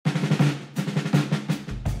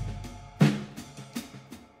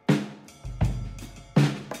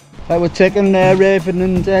Right, we're taking Raven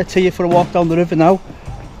and Tia for a walk down the river now.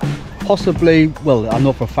 Possibly, well, I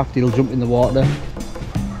know for a fact he'll jump in the water.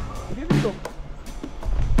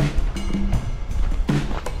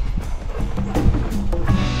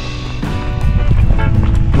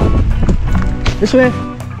 This way,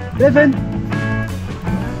 Raven.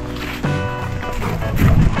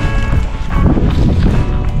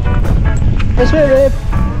 This way,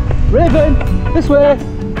 Raven. Raven, this way.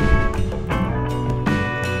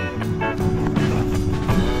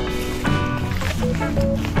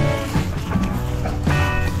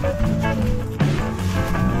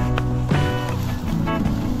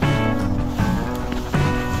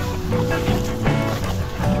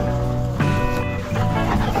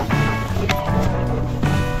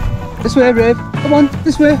 This way, Rave. Come on,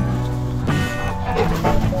 this way.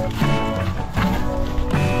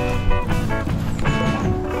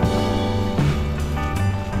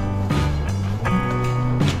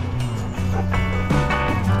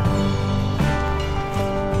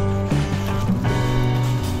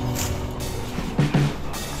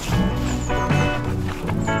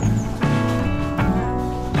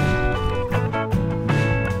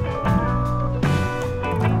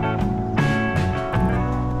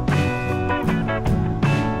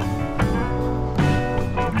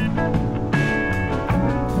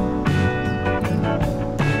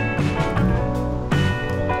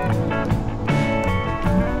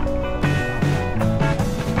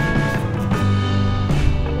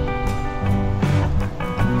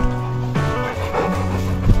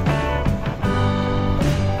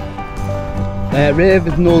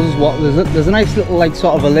 Raven knows what there's a nice little like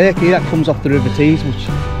sort of a lake here that comes off the River Tees, which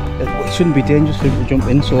it shouldn't be dangerous for him to jump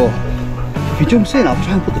in. So if he jumps in, I'll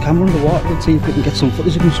try and put the camera underwater and see if we can get some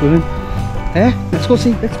footage of him swimming. Let's go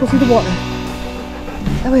see the water.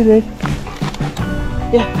 That way, Raven.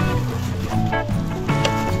 Yeah.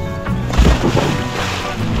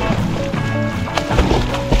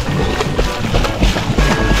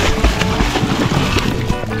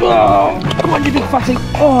 Oh, come on, you big fatty.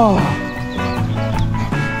 Oh.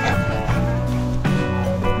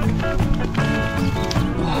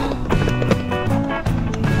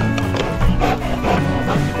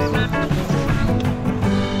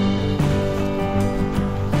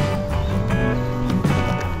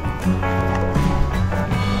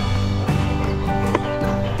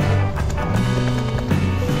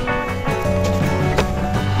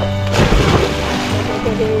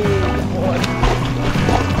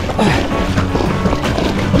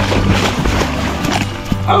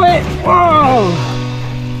 Oh wait! Whoa!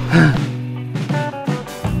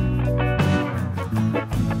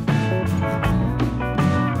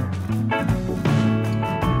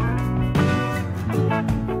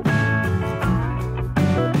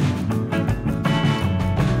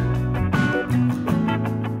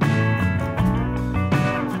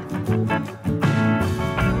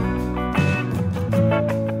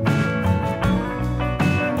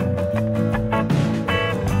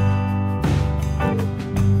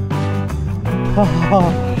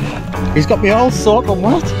 He's got me all soaked. I'm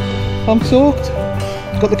wet. I'm soaked.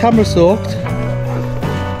 Got the camera soaked.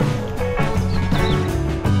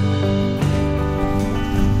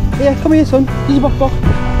 Yeah, come here, son. Give your back.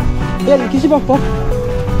 Yeah, give your back.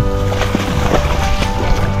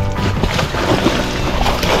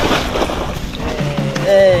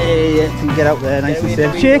 Hey, yeah, can get out there nice and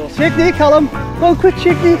safe. Shake the Callum. Go on, quick,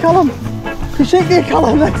 shake the Callum. Shake the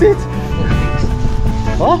Callum. That's it.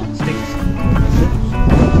 What?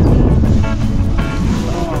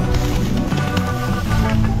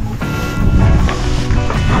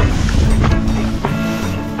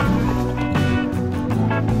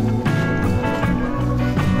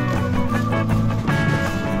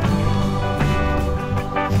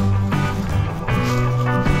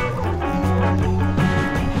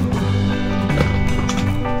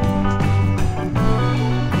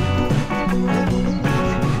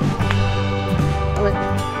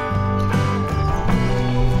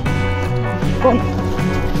 Go on.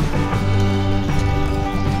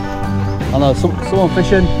 I know, someone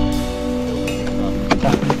fishing.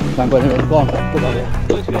 Can't go anywhere. Go on, put that here.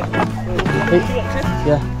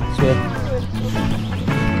 Yeah, sweet.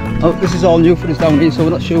 Oh, this is all new for us down here, so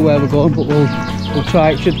we're not sure where we're going, but we'll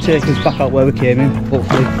try. It should take us back out where we came in,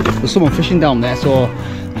 hopefully. There's someone fishing down there, so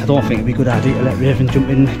I don't think it'd be a good idea to let Raven jump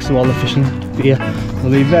in next to all the fishing gear.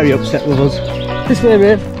 They'll be very upset with us. This way,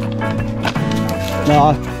 Raven.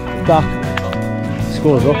 No, back.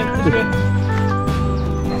 Scores up.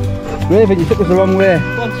 Raven, you took us the wrong way.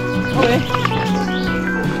 Go on.